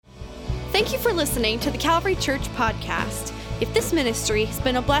Thank you for listening to the Calvary Church podcast. If this ministry has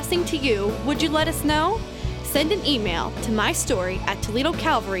been a blessing to you, would you let us know? Send an email to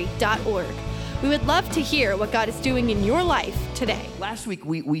mystory@toledocalvary.org. We would love to hear what God is doing in your life today. Last week,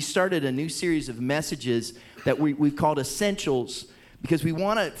 we started a new series of messages that we've called Essentials, because we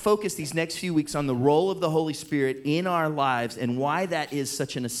want to focus these next few weeks on the role of the Holy Spirit in our lives and why that is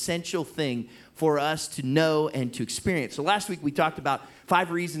such an essential thing for us to know and to experience. So last week, we talked about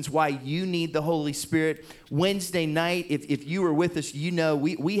 5 reasons why you need the Holy Spirit. Wednesday night, if you were with us, you know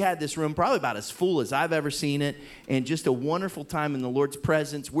we had this room probably about as full as I've ever seen it, and just a wonderful time in the Lord's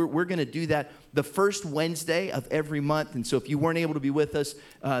presence. We're going to do that the first Wednesday of every month, and so if you weren't able to be with us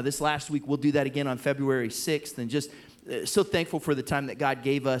this last week, we'll do that again on February 6th, and just so thankful for the time that God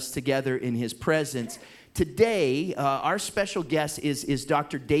gave us together in His presence. Today, our special guest is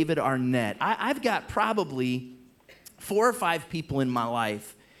Dr. David Arnett. I've got probably 4 or 5 people in my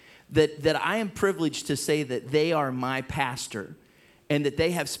life that I am privileged to say that they are my pastor, and that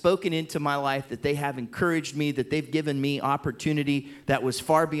they have spoken into my life, that they have encouraged me, that they've given me opportunity that was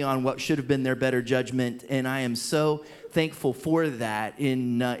far beyond what should have been their better judgment, and I am so thankful for that.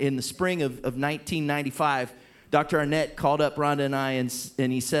 In the spring of 1995, Dr. Arnett called up Rhonda and I, and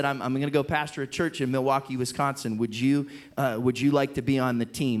he said, I'm going to go pastor a church in Milwaukee, Wisconsin. Would you like to be on the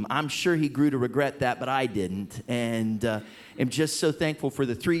team? I'm sure he grew to regret that, but I didn't. And am just so thankful for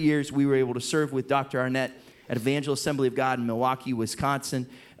the 3 years we were able to serve with Dr. Arnett at Evangel Assembly of God in Milwaukee, Wisconsin.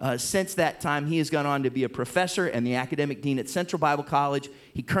 Since that time, he has gone on to be a professor and the academic dean at Central Bible College.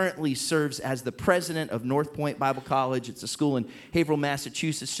 He currently serves as the president of North Point Bible College. It's a school in Haverhill,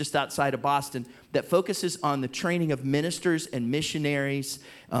 Massachusetts, just outside of Boston, that focuses on the training of ministers and missionaries.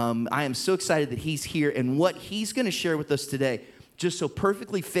 I am so excited that he's here, and what he's going to share with us today just so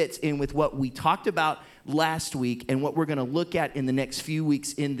perfectly fits in with what we talked about last week and what we're going to look at in the next few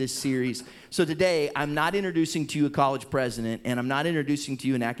weeks in this series. So today, I'm not introducing to you a college president, and I'm not introducing to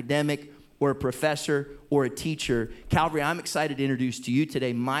you an academic or a professor or a teacher. Calvary, I'm excited to introduce to you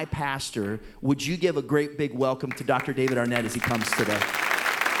today my pastor. Would you give a great big welcome to Dr. David Arnett as he comes today?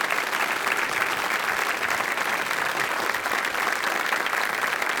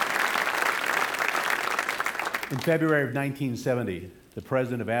 In February of 1970, the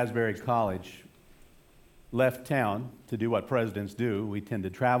president of Asbury College left town to do what presidents do. We tend to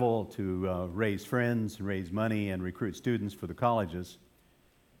travel to raise friends, raise money, and recruit students for the colleges.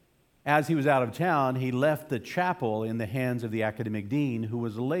 As he was out of town, he left the chapel in the hands of the academic dean, who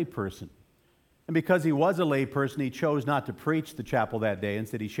was a layperson. And because he was a layperson, he chose not to preach the chapel that day.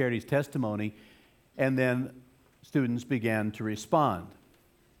 Instead, he shared his testimony, and then students began to respond.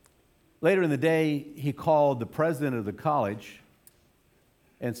 Later in the day, he called the president of the college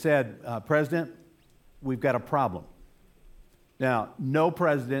and said, President, we've got a problem. Now, no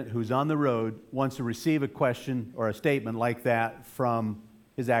president who's on the road wants to receive a question or a statement like that from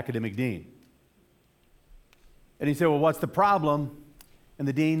his academic dean. And he said, well, what's the problem? And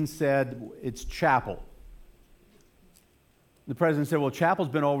the dean said, it's chapel. The president said, well, chapel's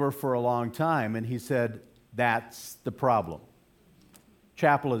been over for a long time. And he said, that's the problem.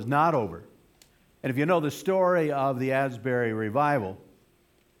 Chapel is not over. And if you know the story of the Asbury revival,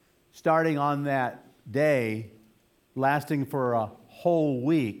 starting on that day, lasting for a whole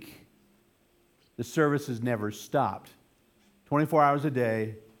week, the services never stopped. 24 hours a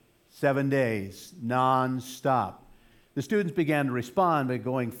day, 7 days, non-stop. The students began to respond by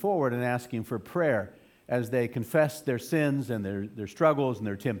going forward and asking for prayer as they confessed their sins and their struggles and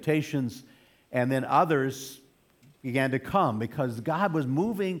their temptations, and then others began to come because God was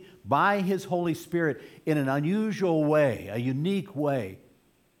moving by His Holy Spirit in an unusual way, a unique way.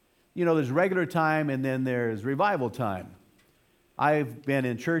 You know, there's regular time and then there's revival time. I've been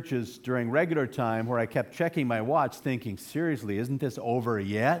in churches during regular time where I kept checking my watch thinking, seriously, isn't this over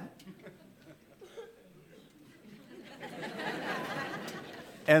yet?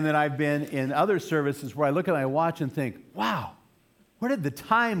 And then I've been in other services where I look at my watch and think, wow, where did the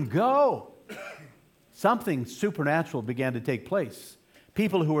time go? Something supernatural began to take place.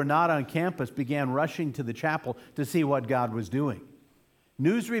 People who were not on campus began rushing to the chapel to see what God was doing.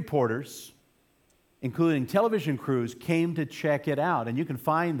 News reporters, including television crews, came to check it out. And you can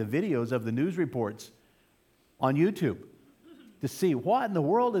find the videos of the news reports on YouTube to see what in the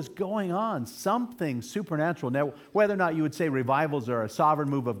world is going on. Something supernatural. Now, whether or not you would say revivals are a sovereign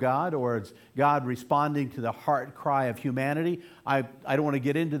move of God or it's God responding to the heart cry of humanity, I don't want to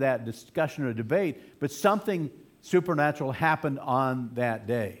get into that discussion or debate, but something supernatural happened on that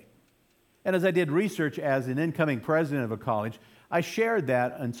day. And as I did research as an incoming president of a college, I shared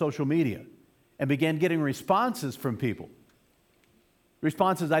that on social media and began getting responses from people.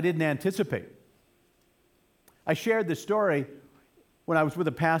 Responses I didn't anticipate. I shared this story when I was with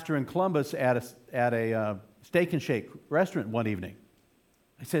a pastor in Columbus at a Steak and Shake restaurant one evening.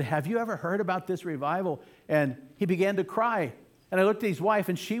 I said, have you ever heard about this revival? And he began to cry. And I looked at his wife,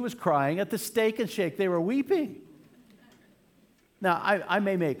 and she was crying at the Steak and Shake. They were weeping. Now, I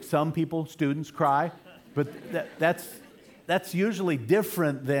may make some people, students, cry, but that's usually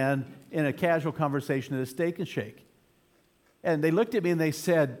different than in a casual conversation at a Steak and Shake. And they looked at me and they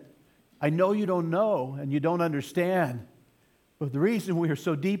said, I know you don't know and you don't understand, but the reason we are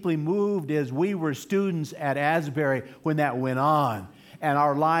so deeply moved is we were students at Asbury when that went on, and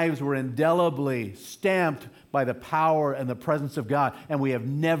our lives were indelibly stamped by the power and the presence of God, and we have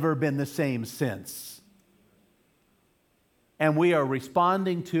never been the same since. And we are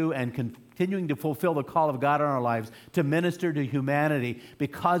responding to and continuing to fulfill the call of God in our lives to minister to humanity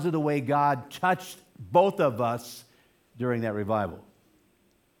because of the way God touched both of us during that revival.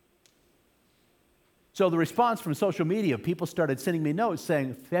 So the response from social media, people started sending me notes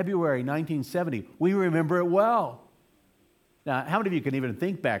saying, February 1970, we remember it well. Now, how many of you can even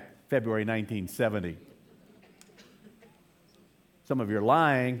think back February 1970? Some of you are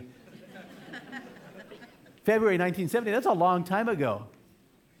lying. February 1970, that's a long time ago.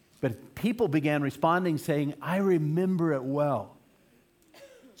 But people began responding saying, I remember it well.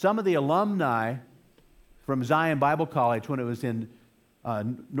 Some of the alumni from Zion Bible College when it was in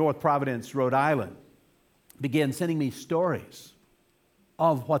North Providence, Rhode Island, began sending me stories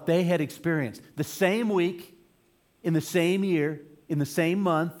of what they had experienced. The same week, in the same year, in the same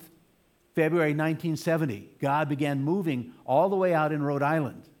month, February 1970, God began moving all the way out in Rhode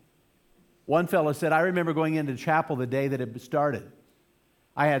Island. One fellow said, I remember going into chapel the day that it started.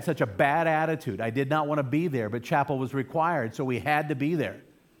 I had such a bad attitude. I did not want to be there, but chapel was required, so we had to be there.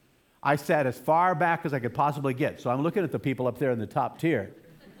 I sat as far back as I could possibly get. So I'm looking at the people up there in the top tier.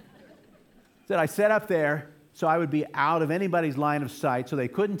 Said I sat up there so I would be out of anybody's line of sight, so they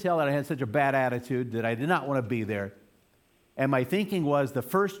couldn't tell that I had such a bad attitude, that I did not want to be there. And my thinking was, the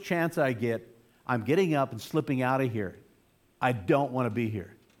first chance I get, I'm getting up and slipping out of here. I don't want to be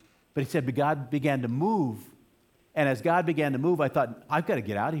here. But he said, but God began to move. And as God began to move, I thought, I've got to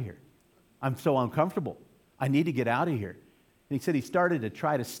get out of here. I'm so uncomfortable. I need to get out of here. And he said he started to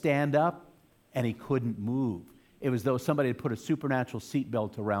try to stand up, and he couldn't move. It was as though somebody had put a supernatural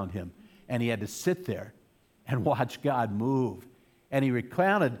seatbelt around him, and he had to sit there and watch God move. And he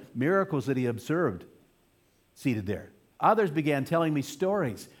recounted miracles that he observed seated there. Others began telling me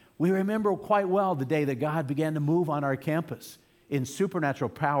stories. We remember quite well the day that God began to move on our campus in supernatural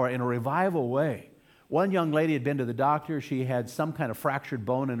power in a revival way. One young lady had been to the doctor. She had some kind of fractured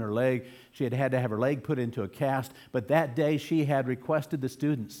bone in her leg. She had to have her leg put into a cast. But that day she had requested the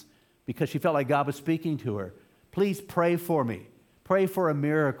students, because she felt like God was speaking to her, please pray for me. Pray for a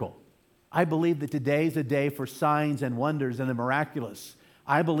miracle. I believe that today is a day for signs and wonders and the miraculous.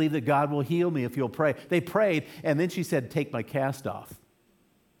 I believe that God will heal me if you'll pray. They prayed, and then she said, take my cast off.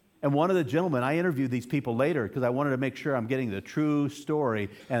 And one of the gentlemen, I interviewed these people later because I wanted to make sure I'm getting the true story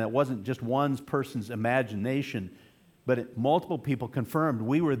and it wasn't just one person's imagination, but multiple people confirmed.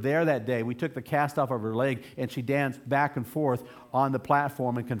 We were there that day. We took the cast off of her leg, and she danced back and forth on the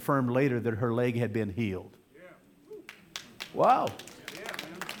platform and confirmed later that her leg had been healed. Yeah. Wow.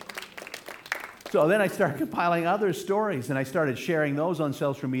 So then I started compiling other stories, and I started sharing those on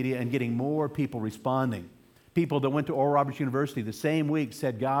social media and getting more people responding. People that went to Oral Roberts University the same week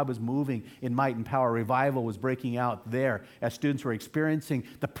said God was moving in might and power. Revival was breaking out there as students were experiencing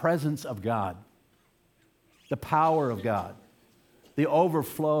the presence of God, the power of God, the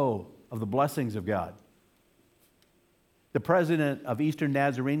overflow of the blessings of God. The president of Eastern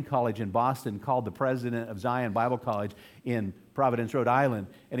Nazarene College in Boston called the president of Zion Bible College in Providence, Rhode Island,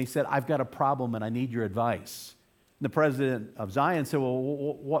 and he said, I've got a problem and I need your advice. And the president of Zion said, well,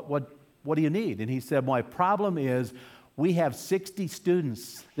 what do you need? And he said, my problem is we have 60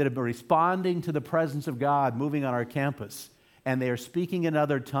 students that have been responding to the presence of God moving on our campus, and they are speaking in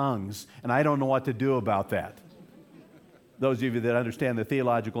other tongues, and I don't know what to do about that. Those of you that understand the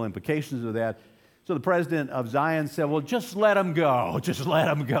theological implications of that. So the president of Zion said, well, just let them go. Just let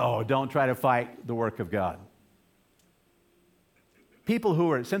them go. Don't try to fight the work of God. People who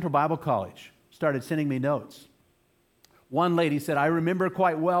were at Central Bible College started sending me notes. One lady said, I remember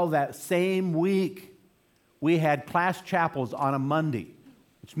quite well that same week we had class chapels on a Monday,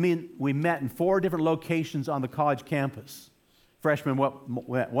 which means we met in 4 different locations on the college campus. Freshmen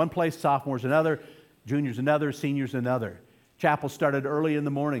went one place, sophomores another, juniors another, seniors another. Chapel started early in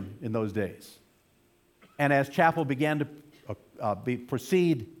the morning in those days. And as chapel began to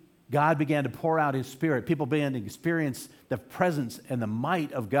proceed God began to pour out His Spirit. People began to experience the presence and the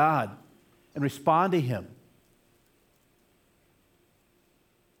might of God and respond to Him.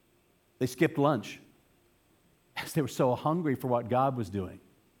 They skipped lunch as they were so hungry for what God was doing.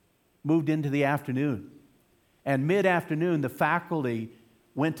 Moved into the afternoon. And mid-afternoon, the faculty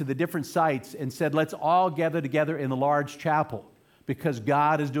went to the different sites and said, let's all gather together in the large chapel because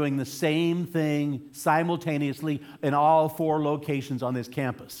God is doing the same thing simultaneously in all 4 locations on this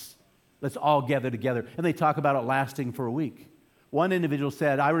campus. Let's all gather together. And they talk about it lasting for a week. One individual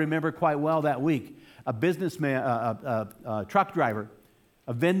said, I remember quite well that week, a businessman, a truck driver,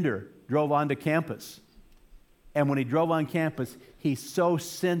 a vendor drove onto campus. And when he drove on campus, he so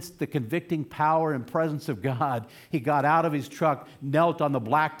sensed the convicting power and presence of God, he got out of his truck, knelt on the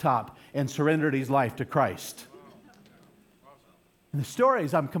blacktop, and surrendered his life to Christ. And the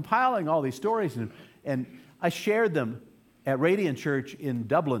stories, I'm compiling all these stories, and I shared them at Radiant Church in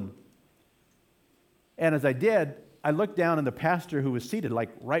Dublin. And as I did, I looked down, and the pastor who was seated,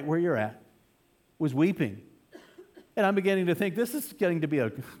 like right where you're at, was weeping. And I'm beginning to think, this is getting to be a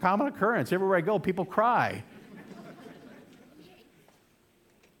common occurrence. Everywhere I go, people cry.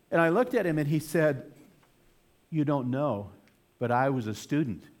 And I looked at him and he said, you don't know, but I was a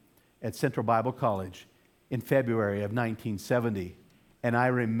student at Central Bible College in February of 1970, and I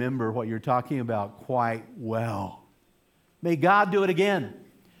remember what you're talking about quite well. May God do it again.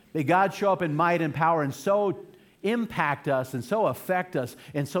 May God show up in might and power and so impact us and so affect us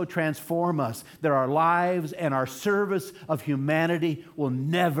and so transform us that our lives and our service of humanity will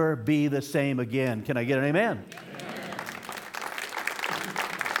never be the same again. Can I get an amen?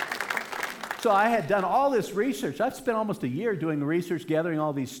 So I had done all this research. I've spent almost a year doing research, gathering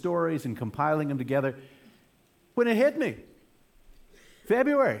all these stories and compiling them together. When it hit me,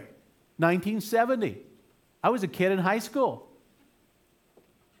 February 1970, I was a kid in high school.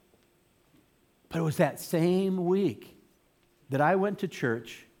 But it was that same week that I went to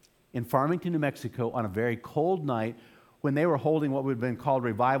church in Farmington, New Mexico on a very cold night when they were holding what would have been called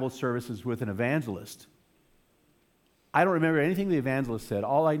revival services with an evangelist. I don't remember anything the evangelist said.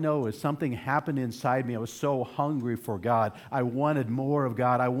 All I know is something happened inside me. I was so hungry for God. I wanted more of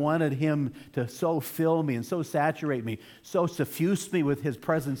God. I wanted Him to so fill me and so saturate me, so suffuse me with His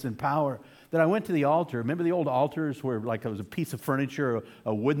presence and power that I went to the altar. Remember the old altars where like it was a piece of furniture,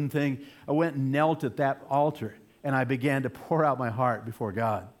 a wooden thing? I went and knelt at that altar, and I began to pour out my heart before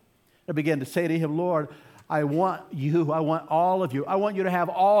God. I began to say to Him, Lord, I want you. I want all of you. I want you to have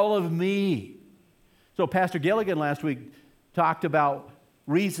all of me. So Pastor Gilligan last week talked about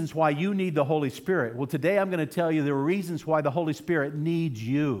reasons why you need the Holy Spirit. Well, today I'm going to tell you there are reasons why the Holy Spirit needs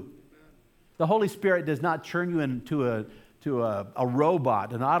you. The Holy Spirit does not turn you into a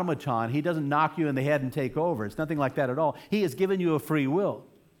robot, an automaton. He doesn't knock you in the head and take over. It's nothing like that at all. He has given you a free will.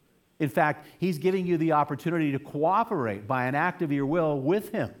 In fact, He's giving you the opportunity to cooperate by an act of your will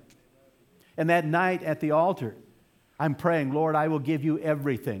with Him. And that night at the altar, I'm praying, Lord, I will give you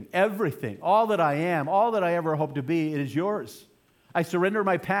everything, everything, all that I am, all that I ever hope to be, it is yours. I surrender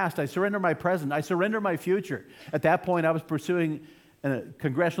my past, I surrender my present, I surrender my future. At that point, I was pursuing a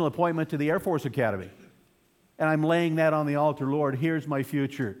congressional appointment to the Air Force Academy. And I'm laying that on the altar, Lord, here's my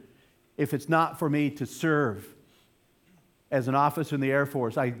future. If it's not for me to serve as an officer in the Air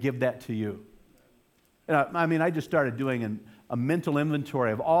Force, I give that to you. And I just started doing a mental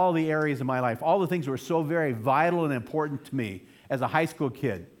inventory of all the areas of my life, all the things that were so very vital and important to me as a high school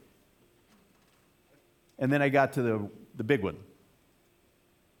kid. And then I got to the big one.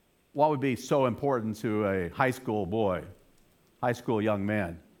 What would be so important to a high school boy, high school young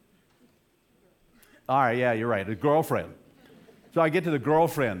man? All right, yeah, you're right, a girlfriend. So I get to the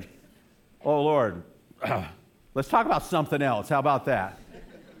girlfriend. Oh, Lord, let's talk about something else. How about that?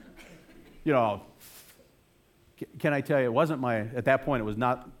 You know, can I tell you, it wasn't at that point, it was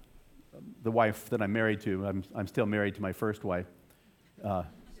not the wife that I'm married to. I'm still married to my first wife.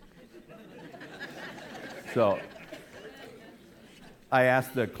 So I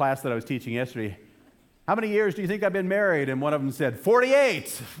asked the class that I was teaching yesterday, how many years do you think I've been married? And one of them said,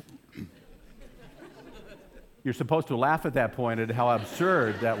 48. You're supposed to laugh at that point at how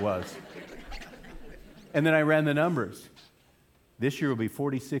absurd that was. And then I ran the numbers. This year will be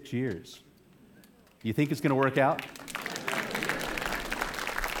 46 years. You think it's going to work out?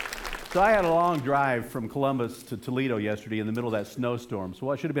 So I had a long drive from Columbus to Toledo yesterday in the middle of that snowstorm. So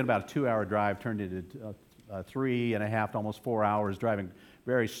what should have been about a 2-hour drive turned into 3.5 to almost 4 hours, driving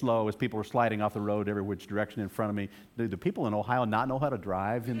very slow as people were sliding off the road every which direction in front of me. Do people in Ohio not know how to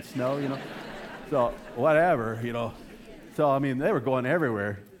drive in snow, you know? So whatever, you know. So, they were going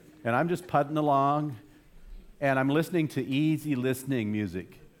everywhere. And I'm just putting along, and I'm listening to easy listening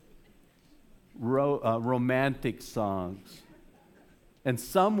music. romantic songs. And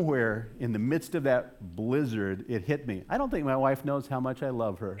somewhere in the midst of that blizzard, it hit me. I don't think my wife knows how much I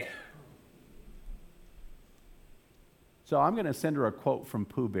love her. So I'm going to send her a quote from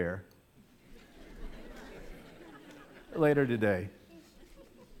Pooh Bear later today.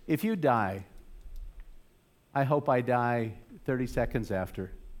 If you die, I hope I die 30 seconds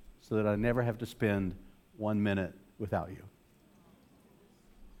after, so that I never have to spend 1 minute without you.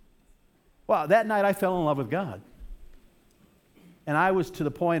 Well, that night I fell in love with God. And I was to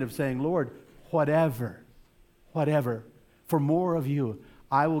the point of saying, Lord, whatever, for more of you,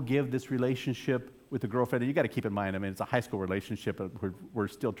 I will give this relationship with the girlfriend. And you got to keep in mind, I mean, it's a high school relationship, but we're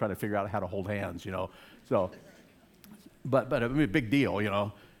still trying to figure out how to hold hands, you know. So, but I mean, a big deal, you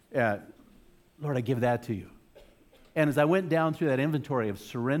know. Lord, I give that to you. And as I went down through that inventory of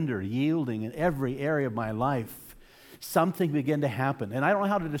surrender, yielding in every area of my life, something began to happen. And I don't know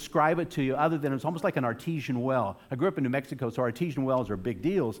how to describe it to you other than it's almost like an artesian well. I grew up in New Mexico, so artesian wells are big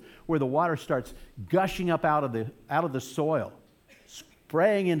deals, where the water starts gushing up out of the soil,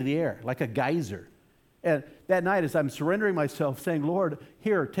 spraying into the air like a geyser. And that night, as I'm surrendering myself, saying, Lord,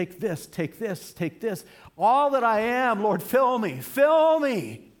 here, take this, take this, take this. All that I am, Lord, fill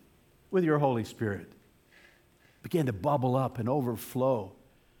me with your Holy Spirit. Began to bubble up and overflow.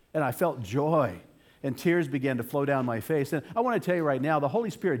 And I felt joy. And tears began to flow down my face. And I want to tell you right now, the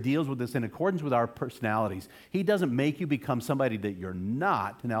Holy Spirit deals with this in accordance with our personalities. He doesn't make you become somebody that you're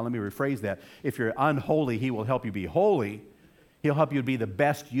not. Now, let me rephrase that. If you're unholy, He will help you be holy. He'll help you be the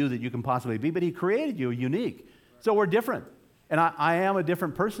best you that you can possibly be. But He created you unique. So we're different. And I am a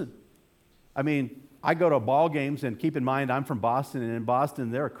different person. I mean, I go to ball games, and keep in mind, I'm from Boston. And in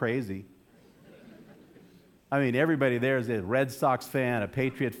Boston, they're crazy. I mean, everybody there is a Red Sox fan, a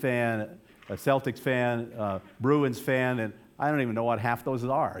Patriot fan, a Celtics fan, Bruins fan, and I don't even know what half those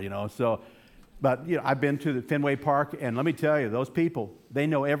are, you know. So, but you know, I've been to the Fenway Park, and let me tell you, those people, they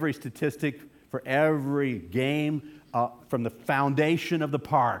know every statistic for every game from the foundation of the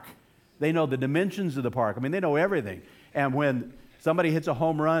park. They know the dimensions of the park. I mean, they know everything. And when somebody hits a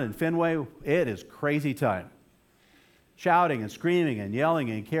home run in Fenway, it is crazy time. Shouting and screaming and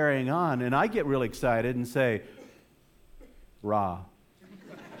yelling and carrying on, and I get really excited and say, "Rah."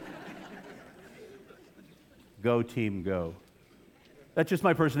 Go team, go. That's just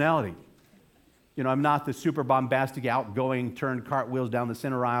my personality. You know, I'm not the super bombastic, outgoing, turn cartwheels down the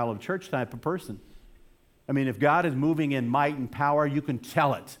center aisle of church type of person. I mean, if God is moving in might and power, you can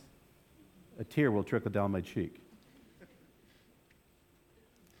tell it. A tear will trickle down my cheek.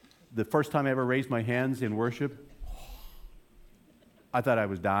 The first time I ever raised my hands in worship, I thought I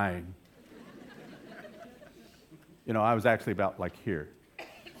was dying. You know, I was actually about like here.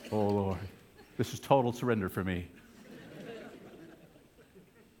 Oh, Lord. This is total surrender for me.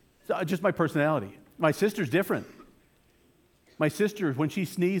 So just my personality. My sister's different. My sister, when she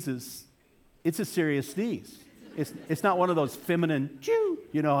sneezes, it's a serious sneeze. It's not one of those feminine, choo.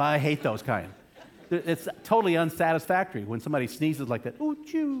 You know, I hate those kind. It's totally unsatisfactory when somebody sneezes like that. Ooh,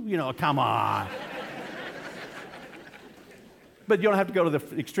 choo. You know, come on. But you don't have to go to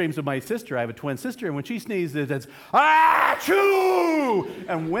the extremes of my sister. I have a twin sister, and when she sneezes, it's, achoo!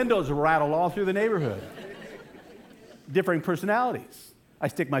 And windows rattle all through the neighborhood. Differing personalities. I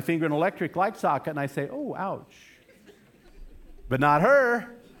stick my finger in an electric light socket, and I say, oh, ouch. But not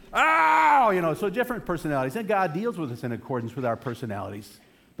her. Ow! You know, so different personalities. And God deals with us in accordance with our personalities.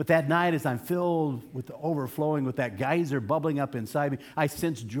 But that night, as I'm filled with the overflowing, with that geyser bubbling up inside me, I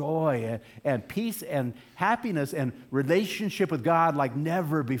sense joy and peace and happiness and relationship with God like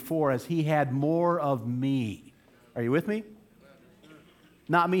never before, as He had more of me. Are you with me?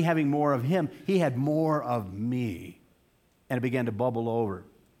 Not me having more of Him. He had more of me. And it began to bubble over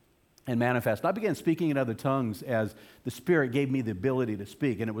and manifest. I began speaking in other tongues as the Spirit gave me the ability to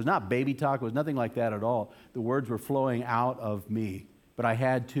speak. And it was not baby talk. It was nothing like that at all. The words were flowing out of me. But I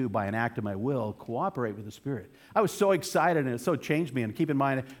had to, by an act of my will, cooperate with the Spirit. I was so excited, and it so changed me. And keep in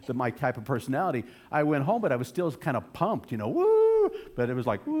mind that my type of personality, I went home, but I was still kind of pumped, you know, woo! But it was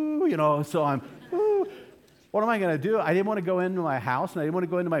like, woo, you know, so I'm, woo! What am I going to do? I didn't want to go into my house, and I didn't want to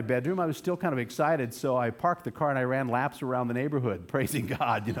go into my bedroom. I was still kind of excited, so I parked the car, and I ran laps around the neighborhood, praising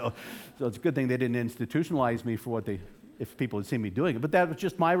God, you know. So it's a good thing they didn't institutionalize me for if people had seen me doing it. But that was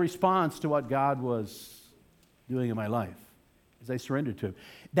just my response to what God was doing in my life, as I surrendered to Him.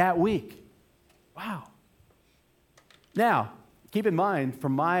 That week, wow. Now, keep in mind,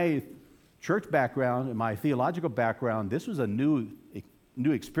 from my church background and my theological background, this was a new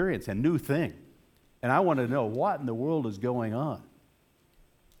experience, a new thing. And I wanted to know what in the world is going on.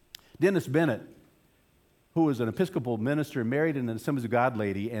 Dennis Bennett who was an Episcopal minister, married an Assemblies of God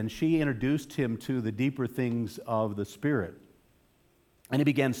lady, and she introduced him to the deeper things of the Spirit. And he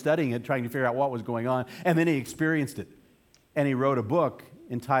began studying it, trying to figure out what was going on, and then he experienced it. And he wrote a book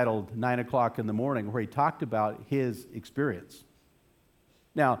entitled 9 o'clock in the morning, where he talked about his experience.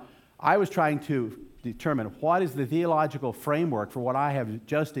 Now, I was trying to determine what is the theological framework for what I have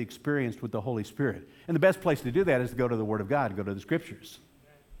just experienced with the Holy Spirit. And the best place to do that is to go to the Word of God, go to the Scriptures.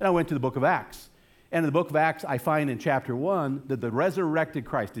 And I went to the book of Acts. And in the book of Acts, I find in chapter 1 that the resurrected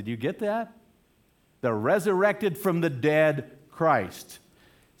Christ, did you get that? The resurrected from the dead Christ.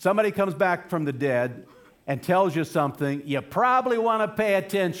 Somebody comes back from the dead and tells you something, you probably want to pay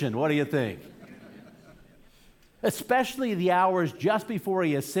attention. What do you think? Especially the hours just before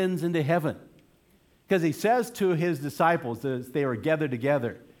he ascends into heaven. Because he says to his disciples as they were gathered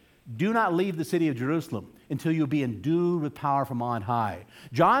together, do not leave the city of Jerusalem until you be endued with power from on high.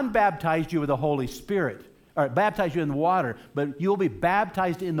 John baptized you with the Holy Spirit, or baptized you in the water, but you'll be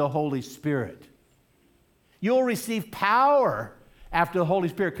baptized in the Holy Spirit. You'll receive power after the Holy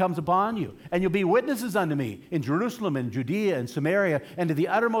Spirit comes upon you, and you'll be witnesses unto me in Jerusalem and Judea and Samaria and to the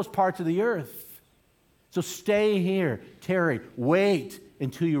uttermost parts of the earth. So stay here, tarry, wait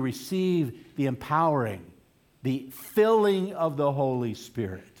until you receive the empowering, the filling of the Holy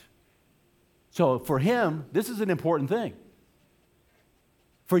Spirit. So for him, this is an important thing.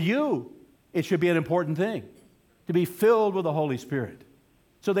 For you, it should be an important thing to be filled with the Holy Spirit.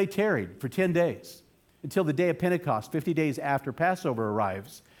 So they tarried for 10 days until the day of Pentecost, 50 days after Passover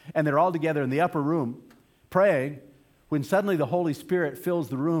arrives, and they're all together in the upper room praying, when suddenly the Holy Spirit fills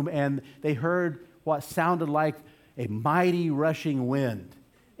the room, and they heard what sounded like a mighty rushing wind.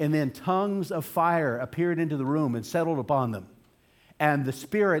 And then tongues of fire appeared into the room and settled upon them. And the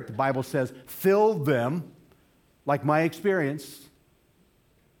Spirit, the Bible says, filled them, like my experience,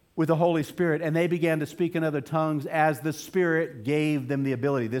 with the Holy Spirit. And they began to speak in other tongues as the Spirit gave them the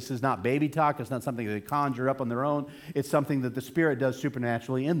ability. This is not baby talk. It's not something they conjure up on their own. It's something that the Spirit does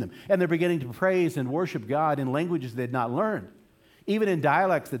supernaturally in them. And they're beginning to praise and worship God in languages they had not learned, even in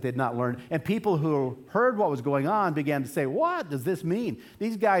dialects that they'd not learned. And people who heard what was going on began to say, what does this mean?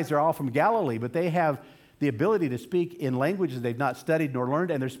 These guys are all from Galilee, but they have the ability to speak in languages they've not studied nor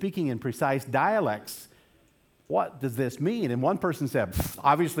learned, and they're speaking in precise dialects. What does this mean? And one person said,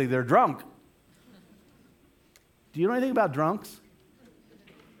 obviously they're drunk. Do you know anything about drunks?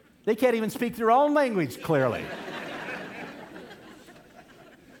 They can't even speak their own language clearly.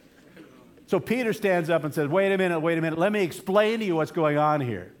 So Peter stands up and says, wait a minute, let me explain to you what's going on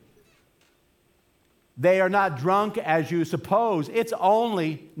here. They are not drunk as you suppose. It's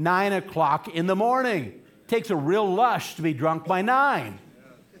only 9 o'clock in the morning. It takes a real lush to be drunk by 9.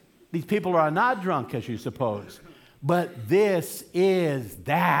 These people are not drunk as you suppose. But this is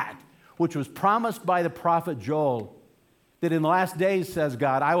that which was promised by the prophet Joel, that in the last days, says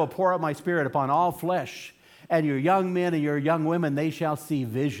God, I will pour out my Spirit upon all flesh. And your young men and your young women, they shall see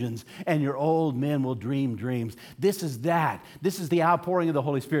visions, and your old men will dream dreams. This is that. This is the outpouring of the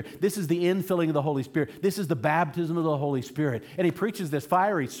Holy Spirit. This is the infilling of the Holy Spirit. This is the baptism of the Holy Spirit. And he preaches this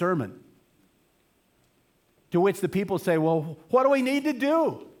fiery sermon, to which the people say, well, what do we need to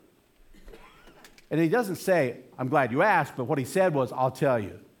do? And he doesn't say, I'm glad you asked, but what he said was, I'll tell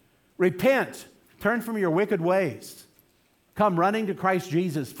you. Repent. Turn from your wicked ways. Come running to Christ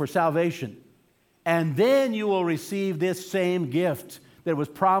Jesus for salvation. And then you will receive this same gift that was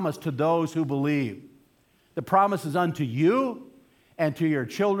promised to those who believe. The promise is unto you and to your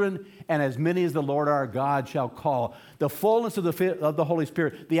children, and as many as the Lord our God shall call. The fullness of the Holy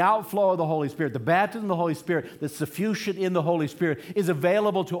Spirit, the outflow of the Holy Spirit, the baptism of the Holy Spirit, the suffusion in the Holy Spirit is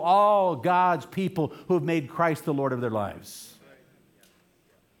available to all God's people who have made Christ the Lord of their lives.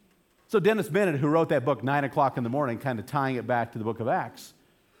 So Dennis Bennett, who wrote that book, 9 o'clock in the morning, kind of tying it back to the book of Acts,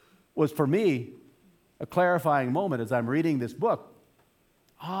 was for me a clarifying moment as I'm reading this book.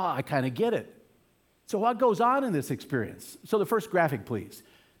 I kind of get it. So what goes on in this experience? So the first graphic, please.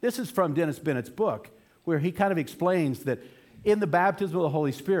 This is from Dennis Bennett's book, where he kind of explains that in the baptism of the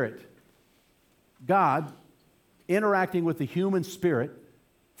Holy Spirit, God, interacting with the human spirit,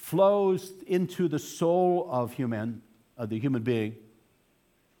 flows into the soul of the human being,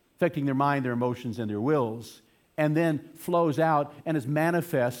 affecting their mind, their emotions, and their wills, and then flows out and is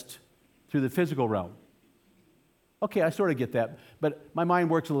manifest through the physical realm. Okay, I sort of get that, but my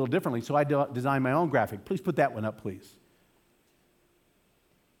mind works a little differently, so I designed my own graphic. Please put that one up, please.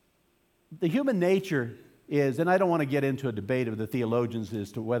 The human nature is, and I don't want to get into a debate of the theologians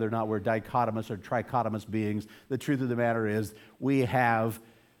as to whether or not we're dichotomous or trichotomous beings. The truth of the matter is we have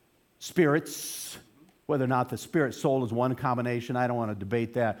spirits Whether or not the spirit soul is one combination, I don't want to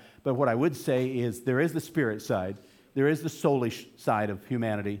debate that. But what I would say is there is the spirit side, there is the soulish side of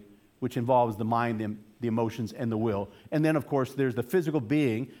humanity, which involves the mind, the emotions, and the will. And then, of course, there's the physical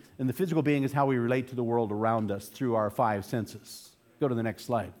being, and the physical being is how we relate to the world around us through our five senses. Go to the next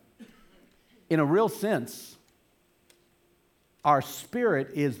slide. In a real sense, our spirit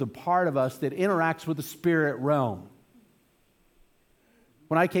is the part of us that interacts with the spirit realm.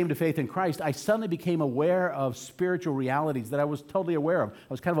 When I came to faith in Christ, I suddenly became aware of spiritual realities that I was totally aware of. I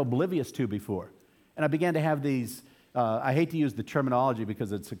was kind of oblivious to before. And I began to have these, I hate to use the terminology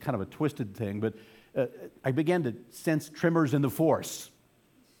because it's a kind of a twisted thing, but I began to sense tremors in the force.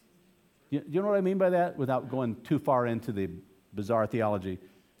 You know what I mean by that? Without going too far into the bizarre theology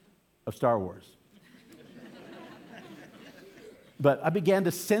of Star Wars. But I began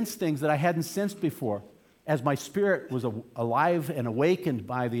to sense things that I hadn't sensed before, as my spirit was alive and awakened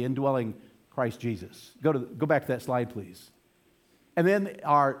by the indwelling Christ Jesus. Go back to that slide, please. And then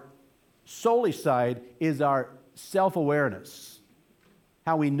our soulish side is our self-awareness,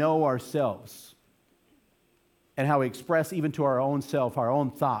 how we know ourselves, and how we express even to our own self, our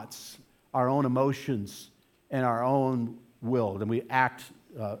own thoughts, our own emotions, and our own will. And we act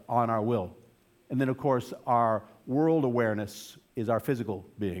on our will. And then, of course, our world awareness is our physical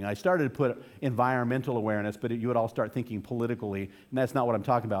being. I started to put environmental awareness, but you would all start thinking politically, and that's not what I'm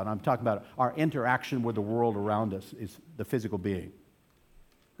talking about. I'm talking about our interaction with the world around us is the physical being.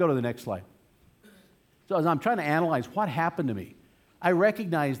 Go to the next slide. So as I'm trying to analyze what happened to me, I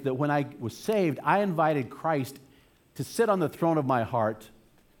recognized that when I was saved, I invited Christ to sit on the throne of my heart,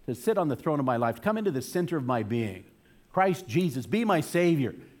 to sit on the throne of my life, to come into the center of my being. Christ Jesus, be my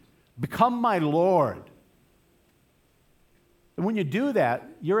Savior. Become my Lord. And when you do that,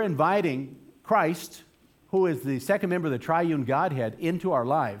 you're inviting Christ, who is the second member of the triune Godhead, into our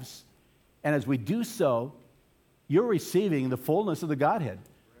lives. And as we do so, you're receiving the fullness of the Godhead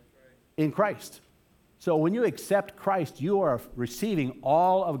in Christ. So when you accept Christ, you are receiving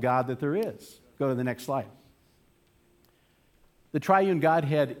all of God that there is. Go to the next slide. The triune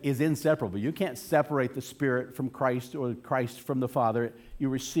Godhead is inseparable. You can't separate the Spirit from Christ or Christ from the Father. You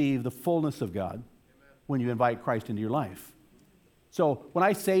receive the fullness of God when you invite Christ into your life. So when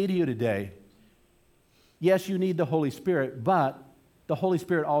I say to you today, yes, you need the Holy Spirit, but the Holy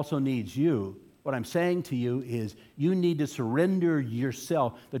Spirit also needs you. What I'm saying to you is you need to surrender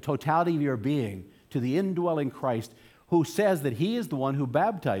yourself, the totality of your being, to the indwelling Christ, who says that he is the one who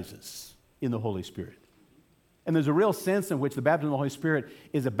baptizes in the Holy Spirit. And there's a real sense in which the baptism of the Holy Spirit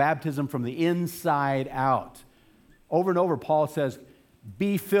is a baptism from the inside out. Over and over, Paul says,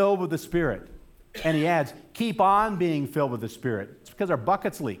 be filled with the Spirit. And he adds, keep on being filled with the Spirit. It's because our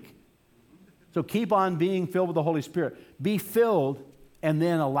buckets leak. So keep on being filled with the Holy Spirit. Be filled and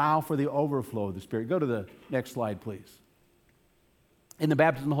then allow for the overflow of the Spirit. Go to the next slide, please. In the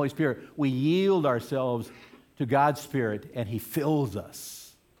baptism of the Holy Spirit, we yield ourselves to God's Spirit, and he fills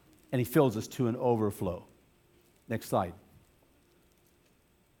us. And he fills us to an overflow. Next slide.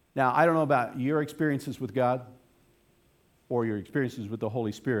 Now, I don't know about your experiences with God or your experiences with the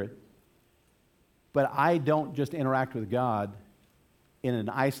Holy Spirit, but I don't just interact with God in an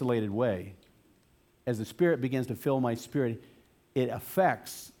isolated way. As the Spirit begins to fill my spirit, it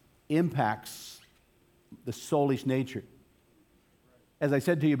impacts the soulish nature. As I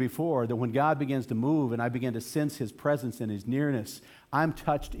said to you before, that when God begins to move and I begin to sense his presence and his nearness, I'm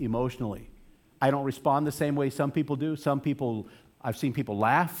touched emotionally. I don't respond the same way some people do. I've seen people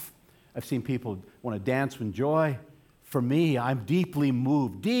laugh. I've seen people want to dance with joy. For me, I'm deeply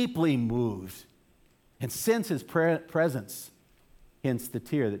moved, and sense his presence, hence the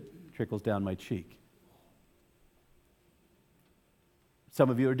tear that trickles down my cheek. Some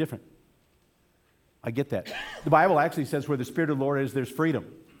of you are different. I get that. The Bible actually says where the Spirit of the Lord is, there's freedom.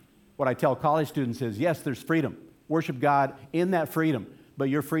 What I tell college students is, yes, there's freedom. Worship God in that freedom, but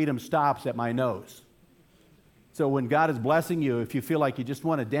your freedom stops at my nose. So when God is blessing you, if you feel like you just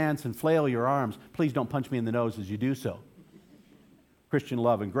want to dance and flail your arms, please don't punch me in the nose as you do so. Christian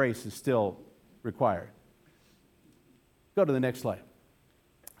love and grace is still required. Go to the next slide.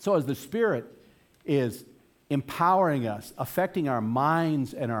 So as the Spirit is empowering us, affecting our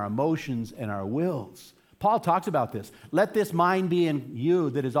minds and our emotions and our wills, Paul talks about this. Let this mind be in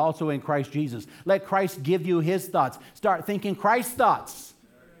you that is also in Christ Jesus. Let Christ give you his thoughts. Start thinking Christ's thoughts,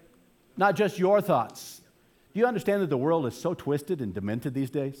 not just your thoughts. Do you understand that the world is so twisted and demented these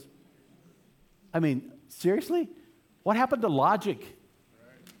days? I mean, seriously? What happened to logic?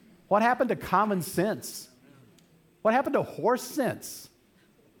 What happened to common sense? What happened to horse sense?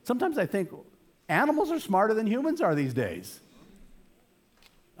 Sometimes I think animals are smarter than humans are these days.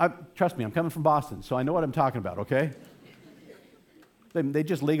 Trust me, I'm coming from Boston, so I know what I'm talking about, okay? They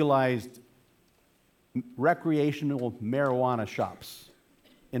just legalized recreational marijuana shops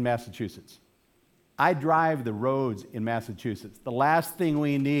in Massachusetts. I drive the roads in Massachusetts. The last thing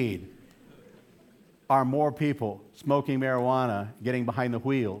we need are more people smoking marijuana, getting behind the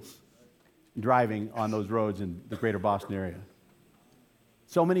wheels, driving on those roads in the greater Boston area.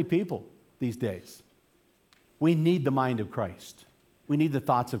 So many people these days. We need the mind of Christ. We need the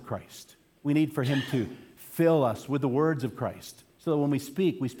thoughts of Christ. We need for him to fill us with the words of Christ so that when we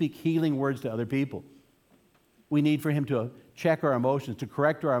speak healing words to other people. We need for him to check our emotions, to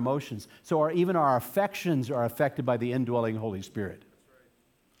correct our emotions, so even our affections are affected by the indwelling Holy Spirit.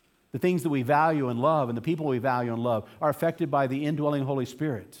 The things that we value and love and the people we value and love are affected by the indwelling Holy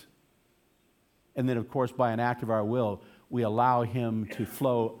Spirit. And then, of course, by an act of our will, we allow him to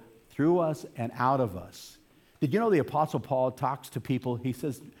flow through us and out of us. Did you know the Apostle Paul talks to people? He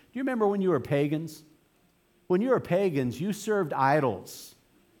says, do you remember when you were pagans? When you were pagans, you served idols,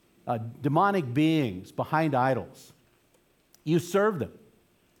 demonic beings behind idols. You served them.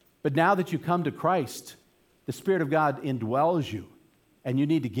 But now that you come to Christ, the Spirit of God indwells you, and you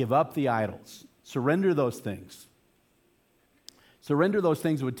need to give up the idols. Surrender those things. Surrender those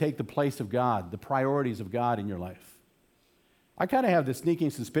things that would take the place of God, the priorities of God in your life. I kind of have this sneaking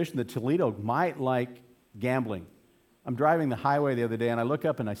suspicion that Toledo might like gambling. I'm driving the highway the other day, and I look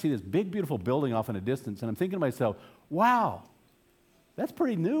up and I see this big, beautiful building off in a distance, and I'm thinking to myself, wow, that's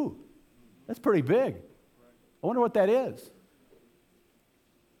pretty new. That's pretty big. I wonder what that is.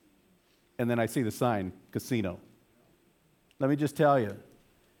 And then I see the sign, casino. Let me just tell you,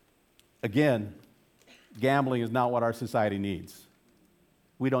 again, gambling is not what our society needs.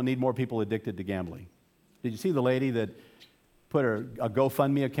 We don't need more people addicted to gambling. Did you see the lady that put a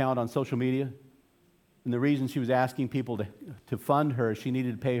GoFundMe account on social media? And the reason she was asking people to fund her, she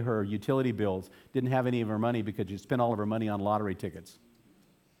needed to pay her utility bills, didn't have any of her money because she spent all of her money on lottery tickets.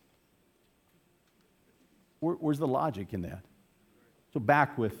 Where's the logic in that? So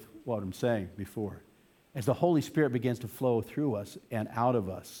back with what I'm saying before. As the Holy Spirit begins to flow through us and out of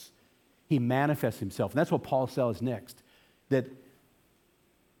us, he manifests himself. And that's what Paul says next, that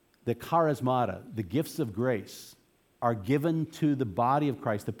the charismata, the gifts of grace, are given to the body of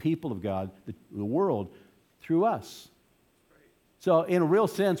Christ, the people of God, the world, through us. So in a real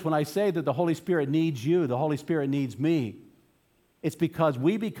sense, when I say that the Holy Spirit needs you, the Holy Spirit needs me, it's because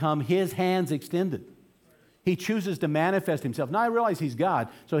we become his hands extended. He chooses to manifest himself. Now I realize he's God,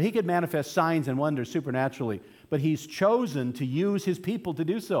 so he could manifest signs and wonders supernaturally, but he's chosen to use his people to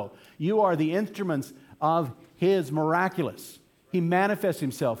do so. You are the instruments of his miraculous. He manifests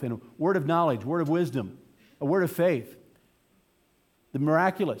himself in a word of knowledge, word of wisdom, a word of faith, the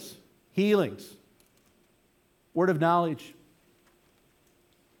miraculous, healings, word of knowledge,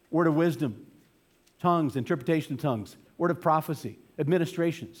 word of wisdom, tongues, interpretation of tongues, word of prophecy,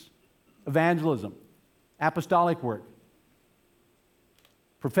 administrations, evangelism, apostolic work,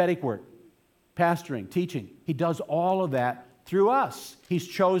 prophetic work, pastoring, teaching. He does all of that through us. He's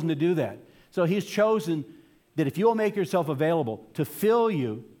chosen to do that. So he's chosen that if you'll make yourself available to fill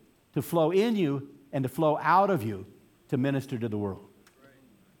you, to flow in you, and to flow out of you to minister to the world.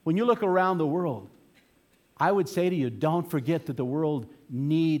 When you look around the world, I would say to you, don't forget that the world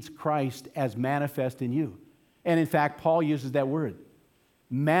needs Christ as manifest in you. And in fact, Paul uses that word.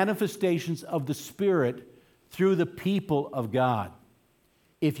 Manifestations of the Spirit through the people of God.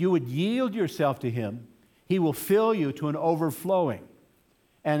 If you would yield yourself to him, he will fill you to an overflowing.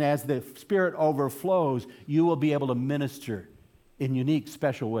 And as the Spirit overflows, you will be able to minister in unique,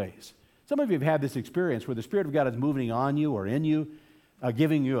 special ways. Some of you have had this experience where the Spirit of God is moving on you or in you,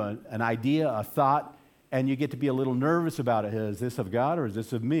 giving you an idea, a thought, and you get to be a little nervous about it. Is this of God or is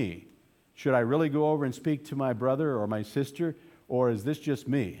this of me? Should I really go over and speak to my brother or my sister, or is this just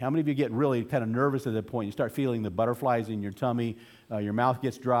me? How many of you get really kind of nervous at that point? You start feeling the butterflies in your tummy, your mouth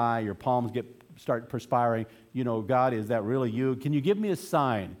gets dry, your palms start perspiring. You know, God, is that really you? Can you give me a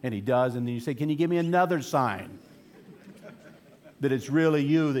sign? And he does, and then you say, can you give me another sign? That it's really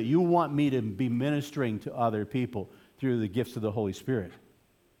you, that you want me to be ministering to other people through the gifts of the Holy Spirit.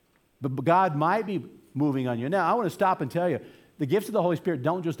 But God might be moving on you. Now, I want to stop and tell you, the gifts of the Holy Spirit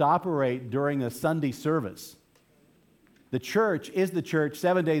don't just operate during a Sunday service. The church is the church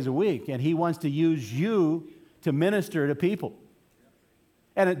 7 days a week, and he wants to use you to minister to people.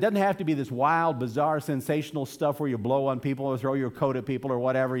 And it doesn't have to be this wild, bizarre, sensational stuff where you blow on people or throw your coat at people or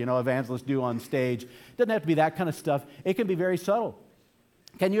whatever, evangelists do on stage. It doesn't have to be that kind of stuff. It can be very subtle.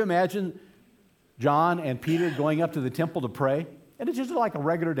 Can you imagine John and Peter going up to the temple to pray? And it's just like a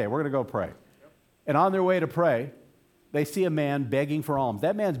regular day. We're going to go pray. And on their way to pray, They see a man begging for alms.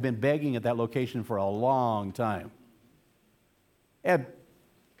 That man's been begging at that location for a long time. And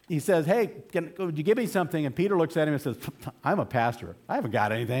he says, hey, would you give me something? And Peter looks at him and says, I'm a pastor. I haven't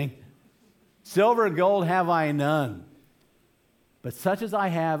got anything. Silver and gold have I none. But such as I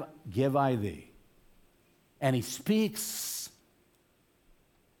have, give I thee. And he speaks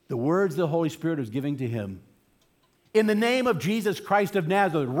the words the Holy Spirit was giving to him. In the name of Jesus Christ of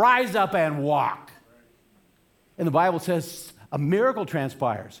Nazareth, rise up and walk. And the Bible says a miracle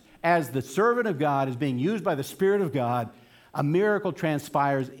transpires. As the servant of God is being used by the Spirit of God, a miracle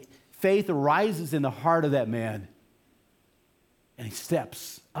transpires. Faith arises in the heart of that man. And he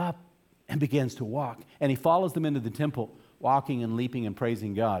steps up and begins to walk. And he follows them into the temple, walking and leaping and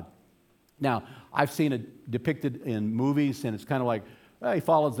praising God. Now, I've seen it depicted in movies, and it's kind of like, well, he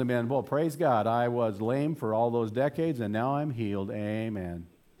follows them in. Well, praise God, I was lame for all those decades, and now I'm healed. Amen.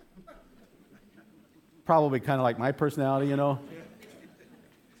 Probably kind of like my personality, you know.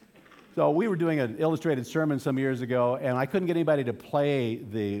 So we were doing an illustrated sermon some years ago, and I couldn't get anybody to play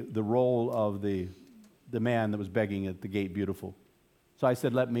the role of the man that was begging at the gate beautiful. So I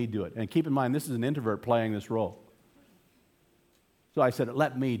said, let me do it. And keep in mind, this is an introvert playing this role. So I said,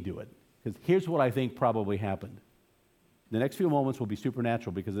 let me do it. Because here's what I think probably happened. The next few moments will be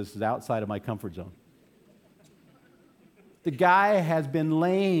supernatural because this is outside of my comfort zone. The guy has been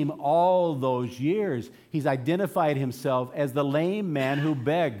lame all those years. He's identified himself as the lame man who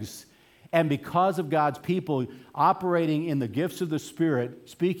begs. And because of God's people operating in the gifts of the Spirit,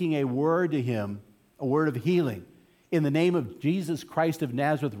 speaking a word to him, a word of healing, in the name of Jesus Christ of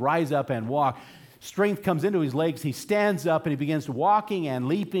Nazareth, rise up and walk. Strength comes into his legs. He stands up and he begins walking and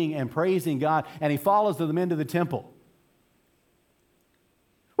leaping and praising God. And he follows them into the temple.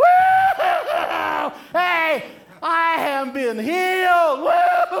 Woo! Hey, I have been healed.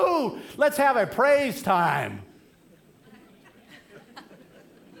 Woo! Let's have a praise time.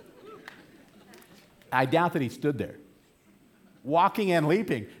 I doubt that he stood there, walking and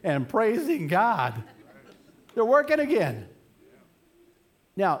leaping and praising God. They're working again.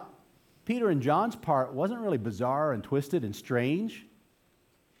 Now, Peter and John's part wasn't really bizarre and twisted and strange.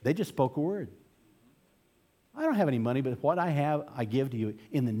 They just spoke a word. I don't have any money, but what I have, I give to you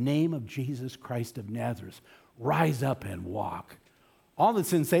in the name of Jesus Christ of Nazareth. Rise up and walk. All the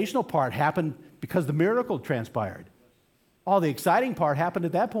sensational part happened because the miracle transpired. All the exciting part happened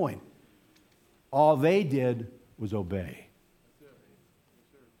at that point. All they did was obey.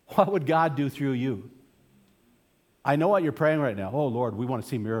 What would God do through you? I know what you're praying right now. Oh, Lord, we want to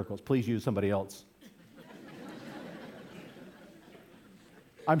see miracles. Please use somebody else.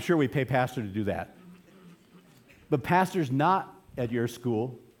 I'm sure we pay pastor to do that. But pastor's not at your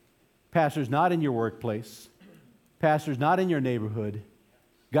school. Pastor's not in your workplace. Pastor's not in your neighborhood.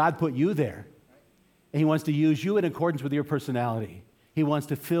 God put you there. And he wants to use you in accordance with your personality. He wants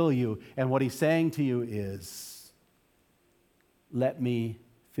to fill you. And what he's saying to you is, let me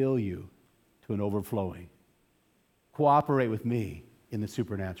fill you to an overflowing. Cooperate with me in the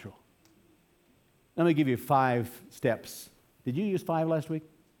supernatural. Let me give you 5 steps. Did you use 5 last week?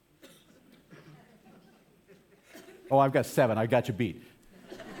 Oh, I've got 7. I got you beat.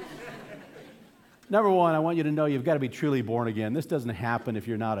 Number 1, I want you to know you've got to be truly born again. This doesn't happen if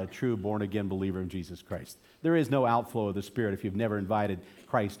you're not a true born-again believer in Jesus Christ. There is no outflow of the Spirit if you've never invited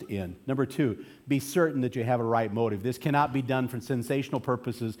Christ in. Number 2, be certain that you have a right motive. This cannot be done for sensational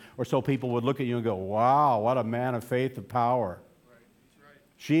purposes or so people would look at you and go, wow, what a man of faith and power. Right.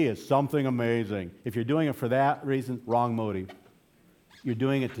 She is something amazing. If you're doing it for that reason, wrong motive. You're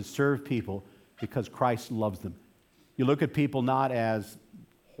doing it to serve people because Christ loves them. You look at people not as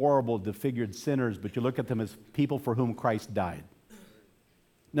horrible, disfigured sinners, but you look at them as people for whom Christ died.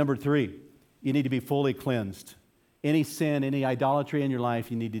 Number 3, you need to be fully cleansed. Any sin, any idolatry in your life,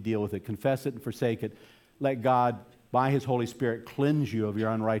 you need to deal with it. Confess it and forsake it. Let God, by His Holy Spirit, cleanse you of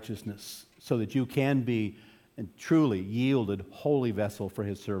your unrighteousness so that you can be a truly yielded, holy vessel for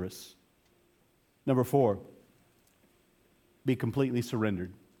His service. Number 4, be completely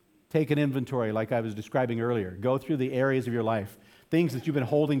surrendered. Take an inventory like I was describing earlier. Go through the areas of your life. Things that you've been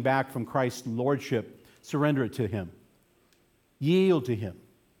holding back from Christ's lordship, surrender it to Him. Yield to Him.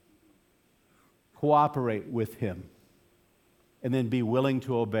 Cooperate with Him. And then be willing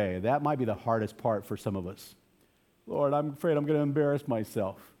to obey. That might be the hardest part for some of us. Lord, I'm afraid I'm going to embarrass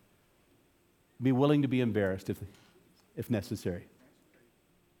myself. Be willing to be embarrassed if necessary.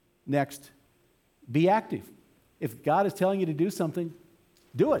 Next, be active. If God is telling you to do something,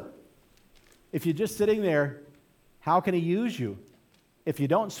 do it. If you're just sitting there, how can He use you? If you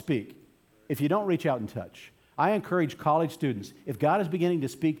don't speak, if you don't reach out and touch. I encourage college students, if God is beginning to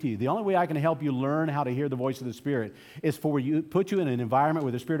speak to you, the only way I can help you learn how to hear the voice of the Spirit is put you in an environment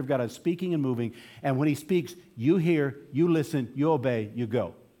where the Spirit of God is speaking and moving, and when He speaks, you hear, you listen, you obey, you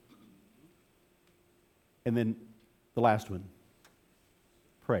go. And then the last one,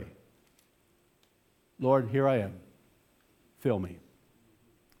 pray. Lord, here I am. Fill me.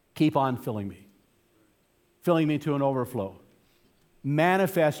 Keep on filling me to an overflow.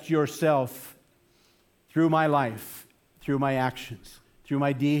 Manifest yourself through my life, through my actions, through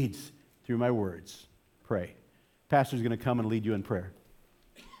my deeds, through my words. Pray. Pastor's going to come and lead you in prayer.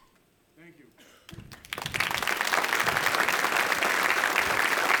 Thank you.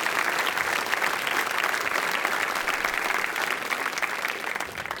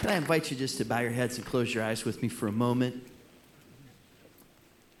 Can I invite you just to bow your heads and close your eyes with me for a moment?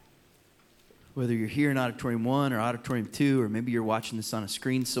 Whether you're here in Auditorium 1 or Auditorium 2, or maybe you're watching this on a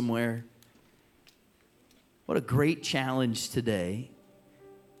screen somewhere, what a great challenge today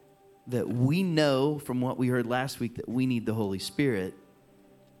that we know from what we heard last week that we need the Holy Spirit,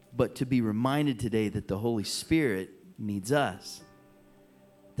 but to be reminded today that the Holy Spirit needs us.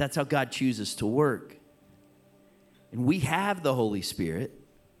 That's how God chooses to work. And we have the Holy Spirit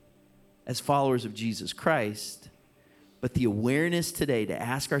as followers of Jesus Christ, but the awareness today to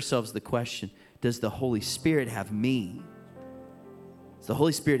ask ourselves the question, does the Holy Spirit have me? Does the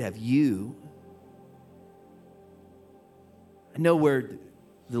Holy Spirit have you? I know where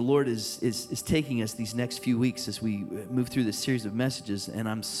the Lord is taking us these next few weeks as we move through this series of messages, and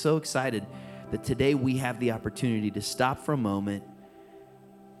I'm so excited that today we have the opportunity to stop for a moment,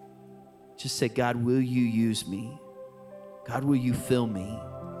 just say, God, will you use me? God, will you fill me?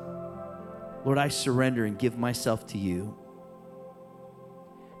 Lord, I surrender and give myself to you.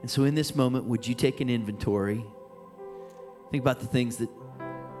 And so in this moment, would you take an inventory? Think about the things that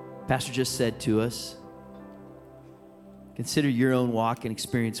Pastor just said to us. Consider your own walk and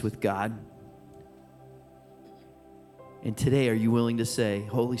experience with God. And today, are you willing to say,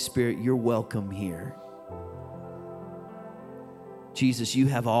 Holy Spirit, you're welcome here. Jesus, you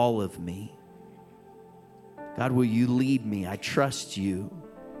have all of me. God, will you lead me? I trust you.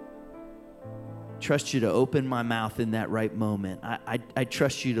 Trust you to open my mouth in that right moment. I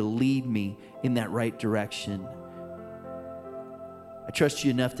trust you to lead me in that right direction. I trust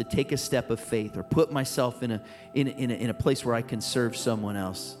you enough to take a step of faith or put myself in a place where I can serve someone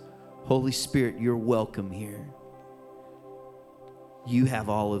else. Holy Spirit, you're welcome here. You have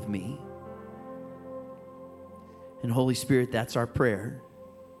all of me. And Holy Spirit, that's our prayer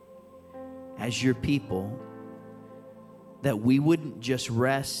as your people, that we wouldn't just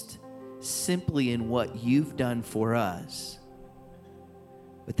rest simply in what you've done for us,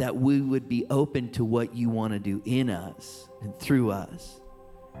 but that we would be open to what you want to do in us and through us.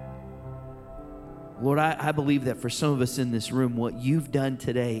 Lord, I believe that for some of us in this room, what you've done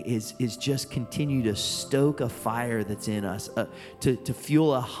today is just continue to stoke a fire that's in us, to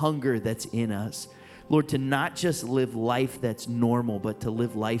fuel a hunger that's in us. Lord, to not just live life that's normal, but to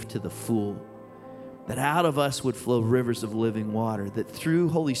live life to the full. That out of us would flow rivers of living water. That through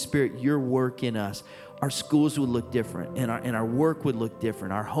Holy Spirit, your work in us, our schools would look different, and our work would look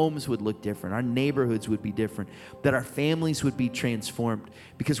different. Our homes would look different. Our neighborhoods would be different. That our families would be transformed,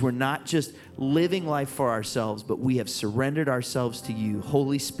 because we're not just living life for ourselves, but we have surrendered ourselves to you.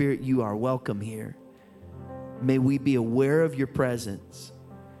 Holy Spirit, you are welcome here. May we be aware of your presence.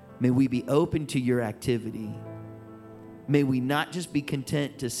 May we be open to your activity. May we not just be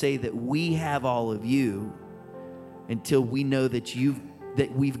content to say that we have all of you until we know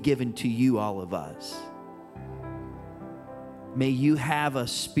that we've given to you all of us. May you have a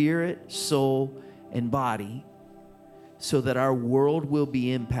spirit, soul, and body so that our world will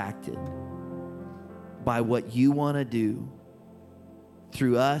be impacted by what you want to do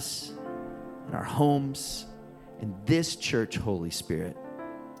through us and our homes and this church, Holy Spirit.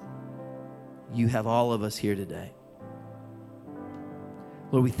 You have all of us here today.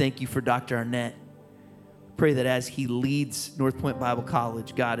 Lord, we thank you for Dr. Arnett. Pray that as he leads North Point Bible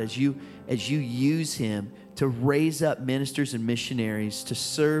College, God, as you use him to raise up ministers and missionaries to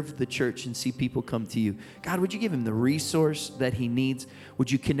serve the church and see people come to you, God, would you give him the resource that he needs?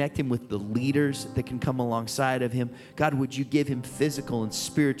 Would you connect him with the leaders that can come alongside of him? God, would you give him physical and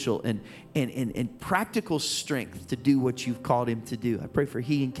spiritual and practical strength to do what you've called him to do? I pray for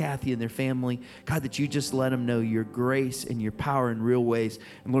he and Kathy and their family. God, that you just let them know your grace and your power in real ways.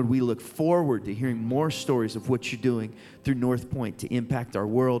 And Lord, we look forward to hearing more stories of what you're doing through North Point to impact our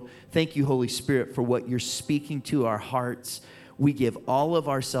world. Thank you, Holy Spirit, for what you're speaking to our hearts. We give all of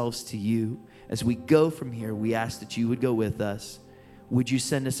ourselves to you. As we go from here, we ask that you would go with us. Would you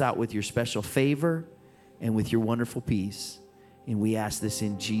send us out with your special favor and with your wonderful peace. And we ask this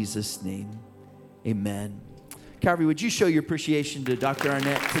in Jesus' name. Amen. Calvary, would you show your appreciation to Dr.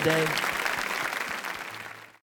 Arnett today?